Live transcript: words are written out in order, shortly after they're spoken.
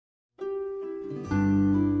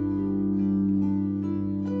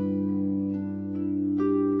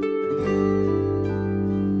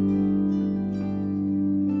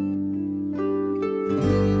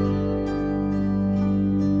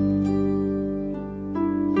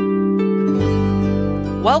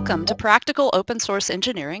Welcome to Practical Open Source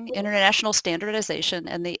Engineering, International Standardization,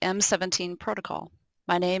 and the M17 Protocol.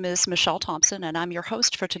 My name is Michelle Thompson, and I'm your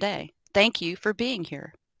host for today. Thank you for being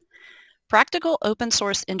here. Practical Open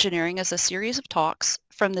Source Engineering is a series of talks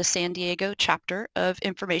from the San Diego chapter of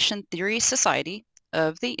Information Theory Society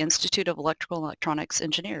of the Institute of Electrical and Electronics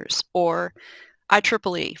Engineers, or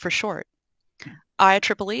IEEE for short.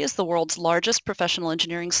 IEEE is the world's largest professional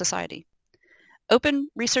engineering society. Open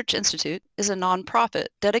Research Institute is a nonprofit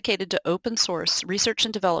dedicated to open source research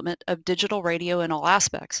and development of digital radio in all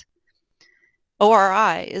aspects.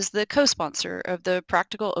 ORI is the co-sponsor of the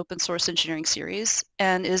Practical Open Source Engineering series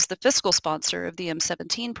and is the fiscal sponsor of the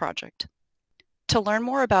M17 project. To learn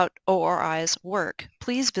more about ORI's work,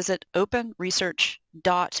 please visit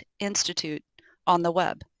openresearch.institute on the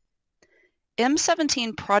web.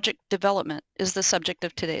 M17 project development is the subject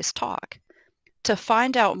of today's talk. To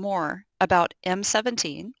find out more about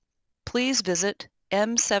M17, please visit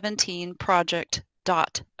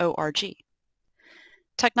m17project.org.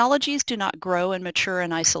 Technologies do not grow and mature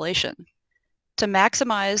in isolation. To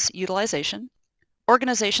maximize utilization,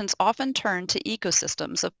 organizations often turn to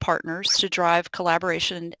ecosystems of partners to drive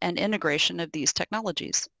collaboration and integration of these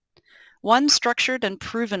technologies. One structured and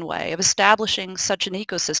proven way of establishing such an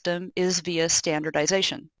ecosystem is via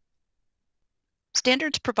standardization.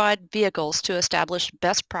 Standards provide vehicles to establish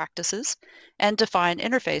best practices and define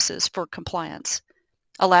interfaces for compliance,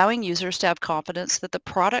 allowing users to have confidence that the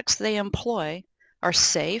products they employ are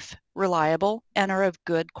safe, reliable, and are of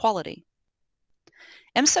good quality.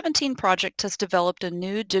 M17 Project has developed a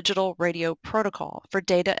new digital radio protocol for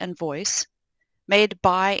data and voice made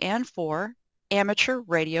by and for amateur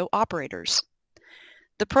radio operators.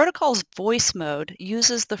 The protocol's voice mode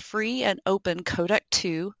uses the free and open Codec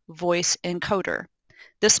 2 voice encoder.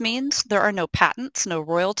 This means there are no patents, no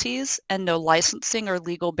royalties, and no licensing or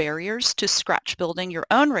legal barriers to scratch building your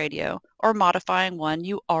own radio or modifying one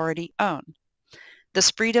you already own.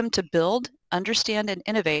 This freedom to build, understand, and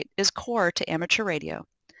innovate is core to amateur radio,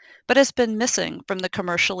 but has been missing from the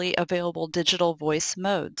commercially available digital voice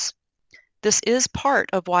modes. This is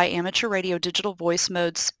part of why amateur radio digital voice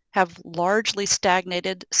modes have largely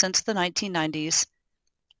stagnated since the 1990s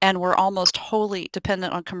and were almost wholly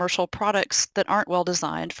dependent on commercial products that aren't well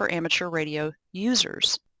designed for amateur radio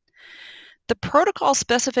users. The protocol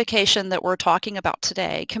specification that we're talking about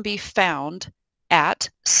today can be found at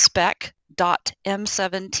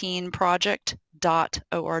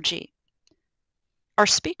spec.m17project.org. Our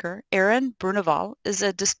speaker, Erin Bruneval, is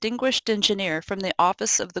a distinguished engineer from the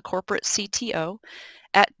Office of the Corporate CTO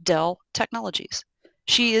at Dell Technologies.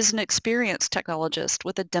 She is an experienced technologist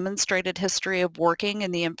with a demonstrated history of working in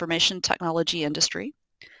the information technology industry,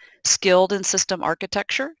 skilled in system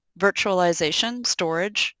architecture, virtualization,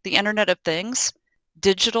 storage, the Internet of Things,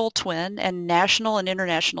 digital twin, and national and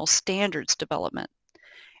international standards development.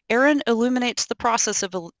 Erin illuminates the process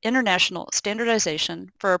of international standardization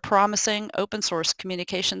for a promising open source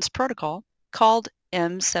communications protocol called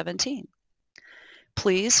M17.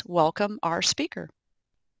 Please welcome our speaker.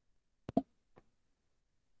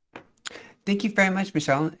 Thank you very much,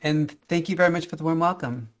 Michelle, and thank you very much for the warm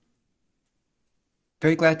welcome.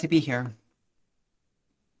 Very glad to be here.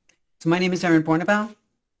 So my name is Erin Bornebaugh. I'm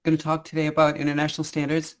going to talk today about international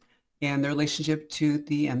standards and their relationship to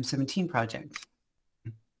the M17 project.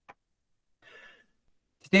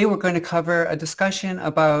 Today we're going to cover a discussion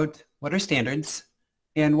about what are standards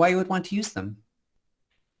and why you would want to use them.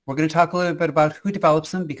 We're going to talk a little bit about who develops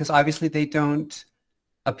them, because obviously they don't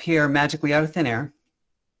appear magically out of thin air.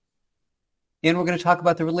 And we're going to talk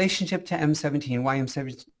about the relationship to M17, why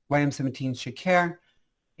M17 should care,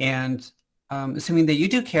 and assuming that you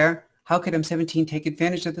do care, how could M17 take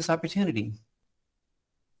advantage of this opportunity?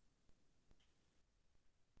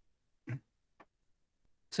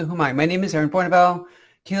 So who am I? My name is Erin Bornebaugh,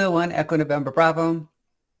 Kilo 1 Echo November Bravo.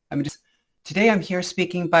 Today I'm here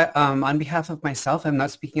speaking on behalf of myself. I'm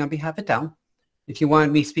not speaking on behalf of Dell. If you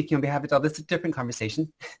want me speaking on behalf of Dell, that's a different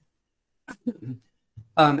conversation.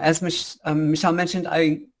 As Michelle mentioned,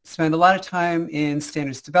 I spend a lot of time in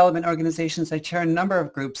standards development organizations. I chair a number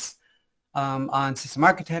of groups on system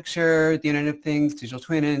architecture, the Internet of Things, digital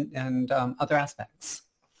twin, and other aspects.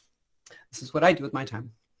 This is what I do with my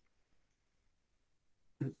time.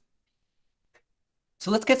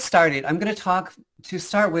 So let's get started. I'm going to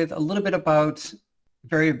start with a little bit about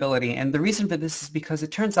variability. And the reason for this is because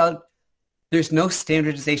it turns out there's no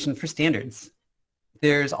standardization for standards.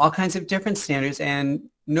 There's all kinds of different standards, and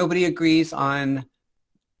nobody agrees on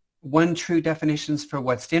one true definitions for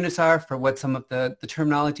what standards are, for what some of the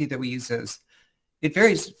terminology that we use is. It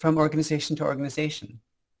varies from organization to organization.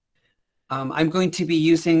 I'm going to be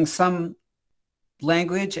using some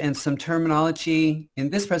language and some terminology in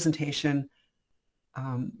this presentation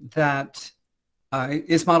that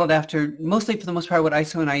is modeled after, mostly for the most part, what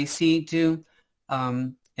ISO and IEC do.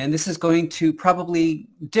 And this is going to probably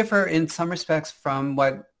differ in some respects from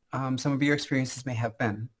what some of your experiences may have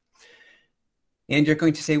been. And you're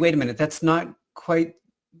going to say, wait a minute, that's not quite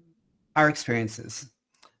our experiences.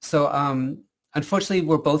 So unfortunately,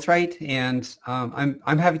 we're both right. And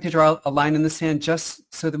I'm having to draw a line in the sand just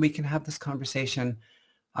so that we can have this conversation.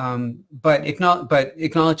 But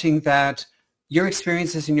acknowledging that your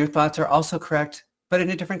experiences and your thoughts are also correct, but in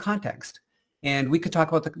a different context. And we could talk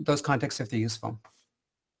about those contexts if they're useful.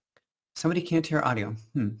 Somebody can't hear audio.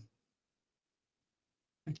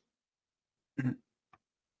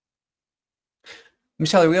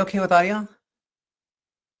 Michelle, are we okay with audio?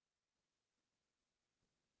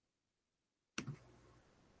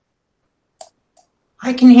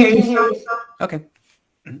 I can hear you. Okay.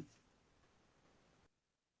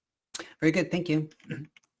 Very good, thank you.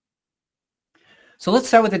 So let's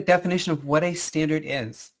start with a definition of what a standard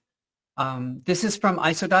is. This is from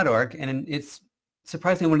ISO.org, and it's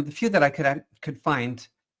surprisingly one of the few that I could find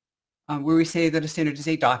where we say that a standard is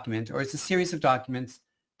a document, or it's a series of documents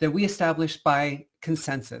that we establish by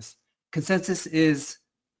consensus. Consensus is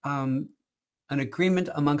an agreement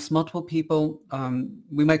amongst multiple people.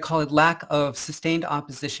 We might call it lack of sustained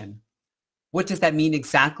opposition. What does that mean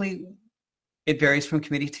exactly? It varies from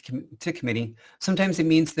committee to committee. Sometimes it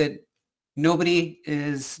means that nobody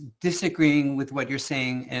is disagreeing with what you're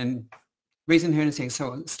saying and raising their hand and saying,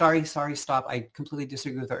 so sorry, stop, I completely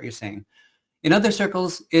disagree with what you're saying. In other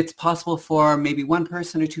circles, it's possible for maybe one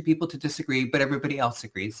person or two people to disagree, but everybody else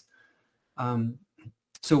agrees.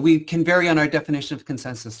 So we can vary on our definition of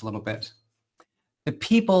consensus a little bit. The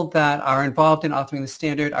people that are involved in authoring the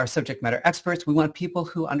standard are subject matter experts. We want people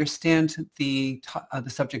who understand the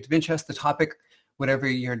subject of interest, the topic, whatever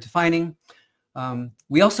you're defining.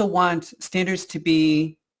 We also want standards to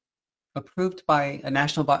be approved by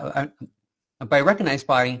by a recognized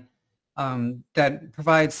body that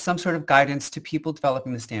provides some sort of guidance to people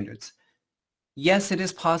developing the standards. Yes, it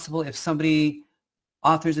is possible if somebody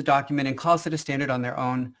authors a document and calls it a standard on their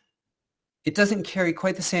own, it doesn't carry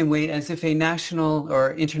quite the same weight as if a national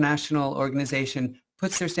or international organization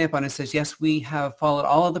puts their stamp on it and says, yes, we have followed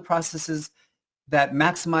all of the processes that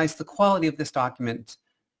maximize the quality of this document,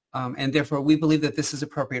 and therefore we believe that this is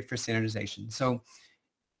appropriate for standardization. So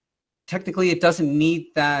technically it doesn't need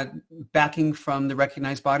that backing from the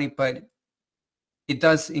recognized body, but it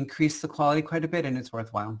does increase the quality quite a bit, and it's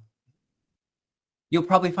worthwhile. You'll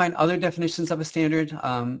probably find other definitions of a standard.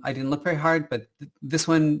 I didn't look very hard, but this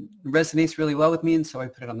one resonates really well with me, and so I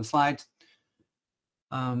put it on the slide.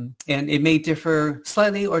 And it may differ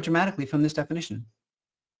slightly or dramatically from this definition.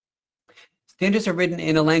 Standards are written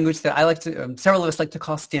in a language that I like to, several of us like to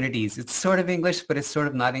call standardese. It's sort of English, but it's sort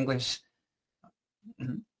of not English.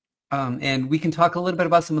 And we can talk a little bit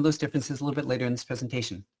about some of those differences a little bit later in this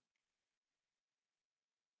presentation.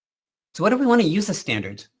 So what do we want to use a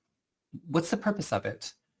standard? What's the purpose of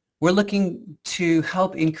it? We're looking to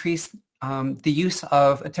help increase the use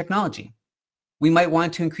of a technology. We might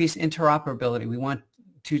want to increase interoperability. We want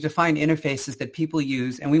to define interfaces that people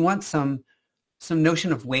use, and we want some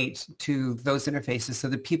notion of weight to those interfaces so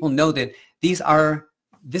that people know that this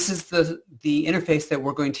is the interface that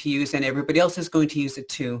we're going to use, and everybody else is going to use it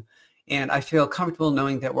too. And I feel comfortable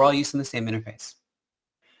knowing that we're all using the same interface.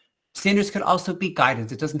 Standards could also be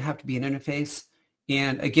guidance. It doesn't have to be an interface.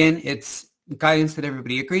 And again, it's guidance that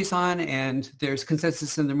everybody agrees on, and there's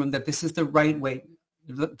consensus in the room that this is the right way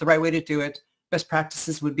to do it. Best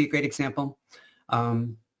practices would be a great example.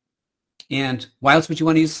 And why else would you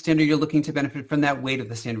want to use a standard? You're looking to benefit from that weight of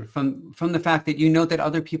the standard, from the fact that you know that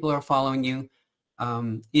other people are following you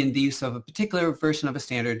in the use of a particular version of a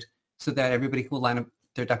standard, so that everybody will line up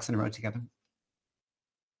their ducks in a row together.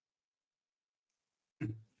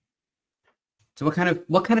 So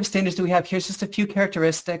what kind of standards do we have? Here's just a few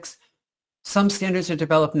characteristics. Some standards are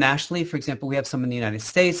developed nationally. For example, we have some in the United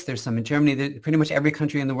States. There's some in Germany. Pretty much every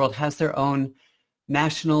country in the world has their own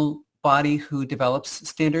national body who develops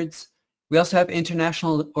standards. We also have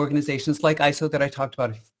international organizations like ISO that I talked about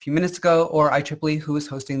a few minutes ago, or IEEE, who is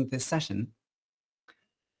hosting this session.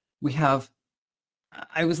 We have,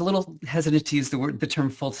 I was a little hesitant to use the term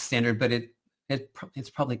full standard, but it's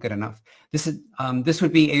probably good enough. This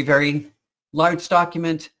would be a very large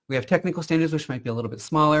document. We have technical standards, which might be a little bit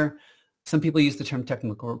smaller. Some people use the term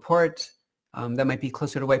technical report. That might be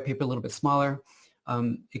closer to white paper, a little bit smaller.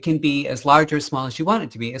 It can be as large or as small as you want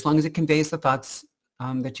it to be, as long as it conveys the thoughts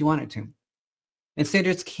that you want it to. And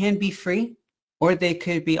standards can be free, or they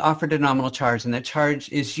could be offered a nominal charge, and that charge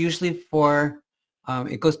is usually for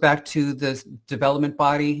It goes back to the development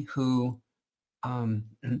body who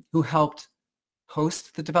helped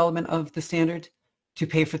host the development of the standard to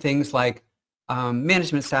pay for things like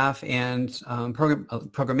management staff and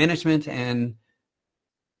program management and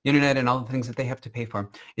internet and all the things that they have to pay for.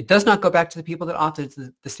 It does not go back to the people that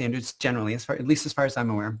authored the standards generally, at least as far as I'm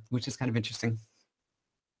aware, which is kind of interesting.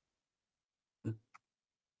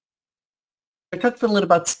 I talked a little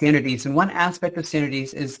about standardies, and one aspect of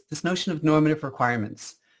standardies is this notion of normative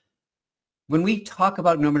requirements. When we talk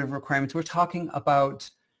about normative requirements, we're talking about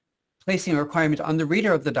placing a requirement on the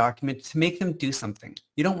reader of the document to make them do something.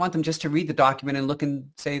 You don't want them just to read the document and look and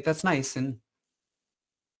say, that's nice, and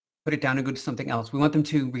put it down and go do something else. We want them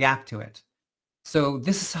to react to it. So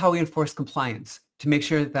this is how we enforce compliance, to make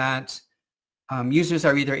sure that users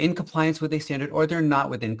are either in compliance with a standard or they're not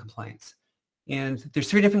within compliance. And there's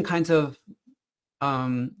 3 different kinds of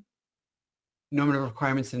normative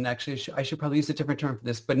requirements, and actually I should probably use a different term for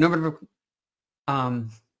this, but normative,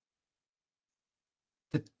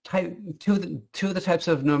 two of the types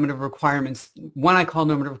of normative requirements, one I call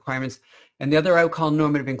normative requirements, and the other I would call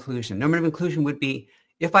normative inclusion. Normative inclusion would be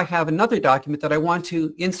if I have another document that I want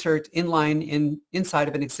to insert inside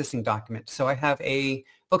of an existing document. So I have a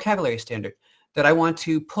vocabulary standard that I want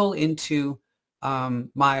to pull into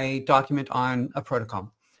my document on a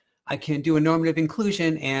protocol. I can do a normative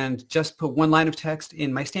inclusion and just put one line of text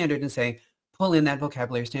in my standard and say, pull in that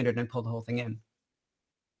vocabulary standard and pull the whole thing in.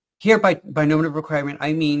 Here by normative requirement,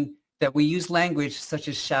 I mean that we use language such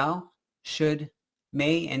as shall, should,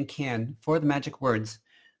 may, and can for the magic words,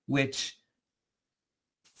 which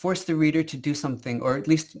force the reader to do something, or at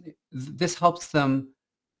least this helps them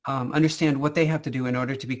understand what they have to do in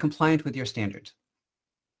order to be compliant with your standard.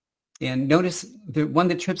 And notice the one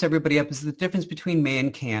that trips everybody up is the difference between may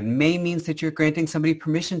and can. May means that you're granting somebody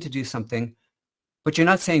permission to do something, but you're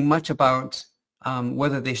not saying much about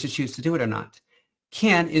whether they should choose to do it or not.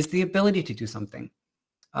 Can is the ability to do something.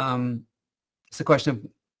 It's a question of,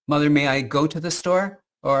 Mother, may I go to the store,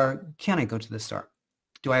 or can I go to the store?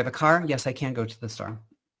 Do I have a car? Yes, I can go to the store.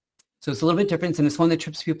 So it's a little bit different, and it's one that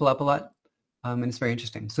trips people up a lot, and it's very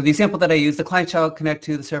interesting. So the example that I use, the client shall connect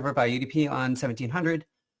to the server by UDP on 1700,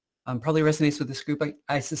 probably resonates with this group,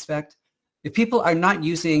 I suspect. If people are not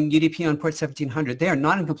using UDP on port 1700, they are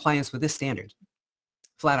not in compliance with this standard,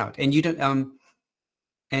 flat out. And you don't,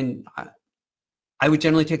 and I would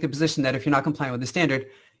generally take the position that if you're not compliant with the standard,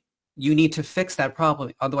 you need to fix that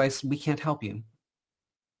problem. Otherwise, we can't help you.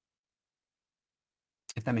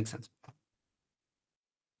 If that makes sense.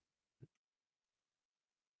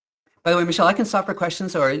 By the way, Michelle, I can stop for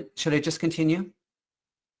questions, or should I just continue?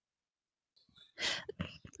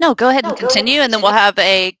 No, go ahead and continue, and then we'll have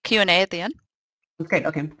a Q&A at the end. Great,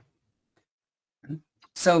 okay.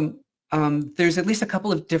 So there's at least a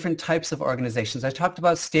couple of different types of organizations. I talked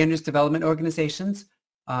about standards development organizations.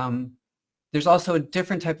 There's also a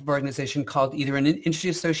different type of organization called either an industry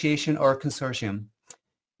association or a consortium.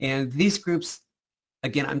 And these groups,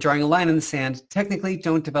 again, I'm drawing a line in the sand, technically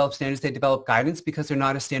don't develop standards, they develop guidance because they're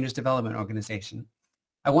not a standards development organization.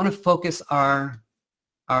 I want to focus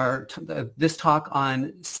this talk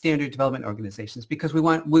on standard development organizations because we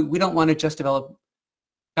don't want to just develop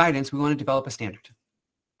guidance, we want to develop a standard.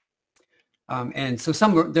 And so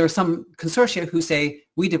there are some consortia who say,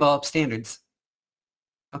 we develop standards.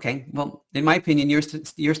 Okay, well, in my opinion, you're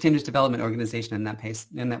standards development organization in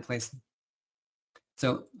that place.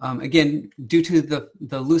 So again, due to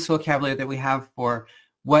the loose vocabulary that we have for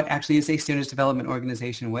what actually is a standards development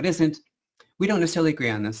organization and what isn't, we don't necessarily agree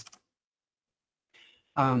on this.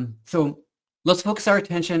 So let's focus our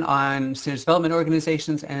attention on standards development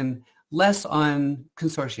organizations and less on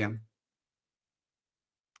consortia.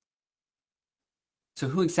 So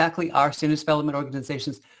who exactly are standards development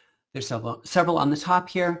organizations? There's several on the top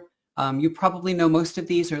here. You probably know most of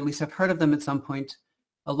these, or at least have heard of them at some point.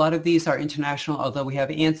 A lot of these are international, although we have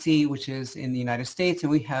ANSI, which is in the United States,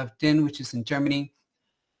 and we have DIN, which is in Germany.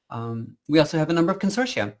 We also have a number of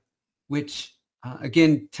consortia, which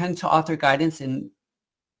again tend to author guidance and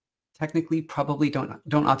technically probably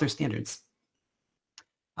don't author standards.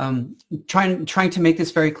 Trying to make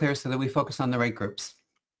this very clear so that we focus on the right groups.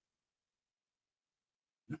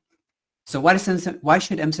 So why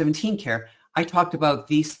should M17 care? I talked about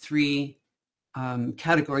these 3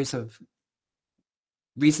 categories of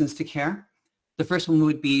reasons to care. The first one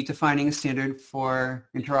would be defining a standard for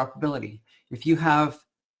interoperability. If you have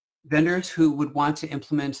vendors who would want to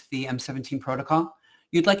implement the M17 protocol,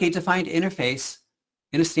 you'd like a defined interface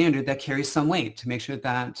in a standard that carries some weight to make sure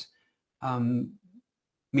that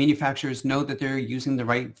manufacturers know that they're using the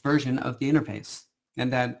right version of the interface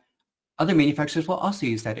and that other manufacturers will also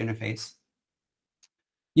use that interface.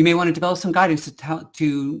 You may want to develop some guidance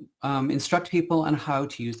to instruct people on how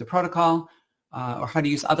to use the protocol or how to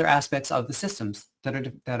use other aspects of the systems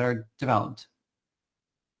that are developed.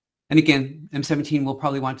 And again, M17 will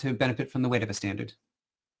probably want to benefit from the weight of a standard.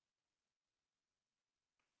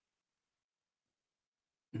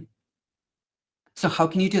 So how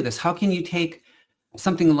can you do this? How can you take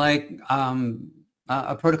something like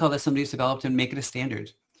a protocol that somebody's developed and make it a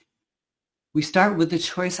standard? We start with the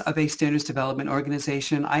choice of a standards development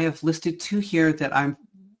organization. I have listed two here that I'm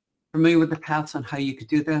familiar with the paths on how you could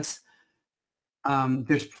do this.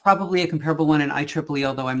 There's probably a comparable one in IEEE,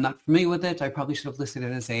 although I'm not familiar with it. I probably should have listed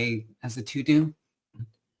it as a to-do.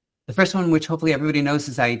 The first one, which hopefully everybody knows,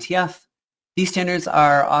 is IETF. These standards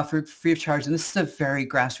are offered free of charge, and this is a very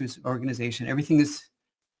grassroots organization. Everything is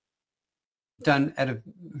done at a,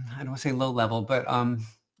 I don't want to say low level, but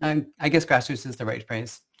I guess grassroots is the right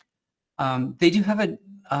phrase. They do have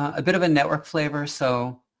a bit of a network flavor,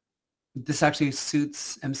 so this actually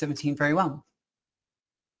suits M17 very well.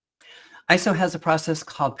 ISO has a process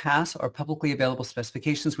called PAS, or Publicly Available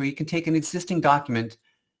Specifications, where you can take an existing document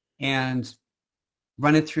and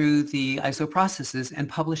run it through the ISO processes and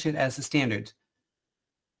publish it as a standard.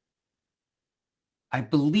 I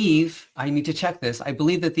believe, I need to check this, I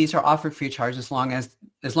believe that these are offered free of charge as long as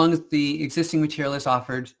the existing material is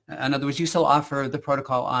offered. In other words, you still offer the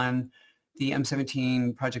protocol on the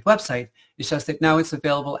M17 project website. It's just that now it's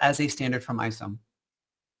available as a standard from ISO.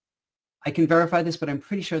 I can verify this, but I'm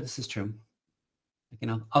pretty sure this is true.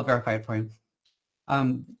 I'll verify it for you.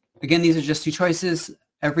 Again, these are just two choices.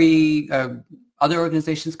 Every other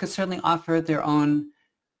organizations could certainly offer their own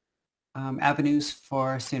avenues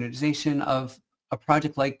for standardization of a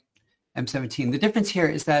project like M17. The difference here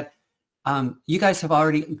is that you guys have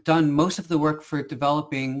already done most of the work for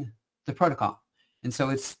developing the protocol. And so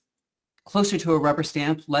it's closer to a rubber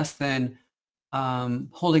stamp, less than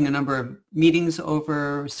holding a number of meetings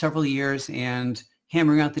over several years and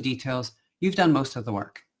hammering out the details. You've done most of the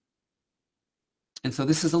work. And so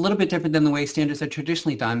this is a little bit different than the way standards are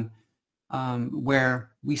traditionally done,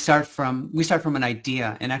 where we start from an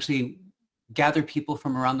idea and actually gather people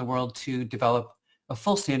from around the world to develop a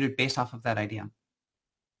full standard based off of that idea.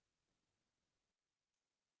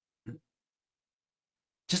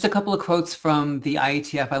 Just a couple of quotes from the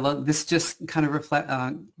IETF. I love this. Just kind of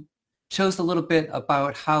shows a little bit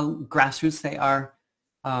about how grassroots they are.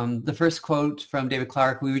 The first quote from David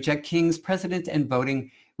Clark: "We reject kings, president, and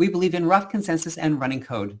voting. We believe in rough consensus and running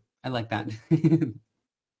code." I like that.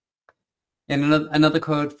 And another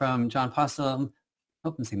quote from John Postel.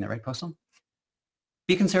 Hope I'm saying that right, Postel.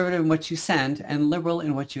 "Be conservative in what you send and liberal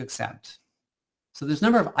in what you accept." So there's a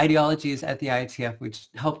number of ideologies at the IETF which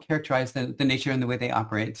help characterize the nature and the way they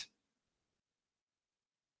operate.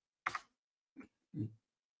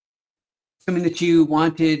 Something that you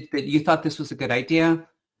thought this was a good idea,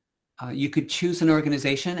 you could choose an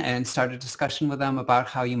organization and start a discussion with them about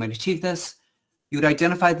how you might achieve this. You would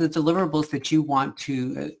identify the deliverables that you want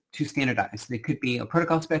to standardize. It could be a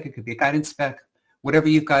protocol spec, it could be a guidance spec, whatever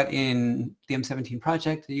you've got in the M17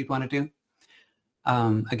 project that you'd want to do.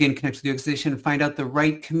 Again, connect with the organization and find out the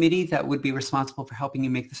right committee that would be responsible for helping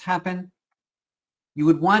you make this happen. You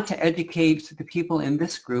would want to educate the people in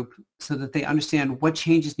this group so that they understand what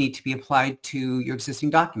changes need to be applied to your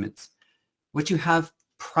existing documents. What you have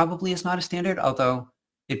probably is not a standard, although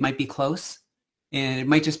it might be close. And it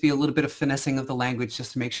might just be a little bit of finessing of the language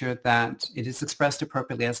just to make sure that it is expressed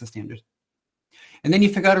appropriately as a standard. And then you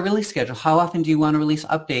figure out a release schedule. How often do you want to release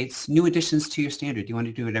updates, new additions to your standard? Do you want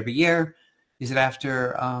to do it every year? Is it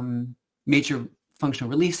after major functional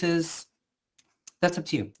releases? That's up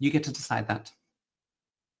to you. You get to decide that.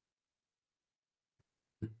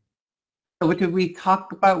 So what did we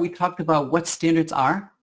talk about? We talked about what standards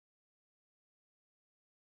are.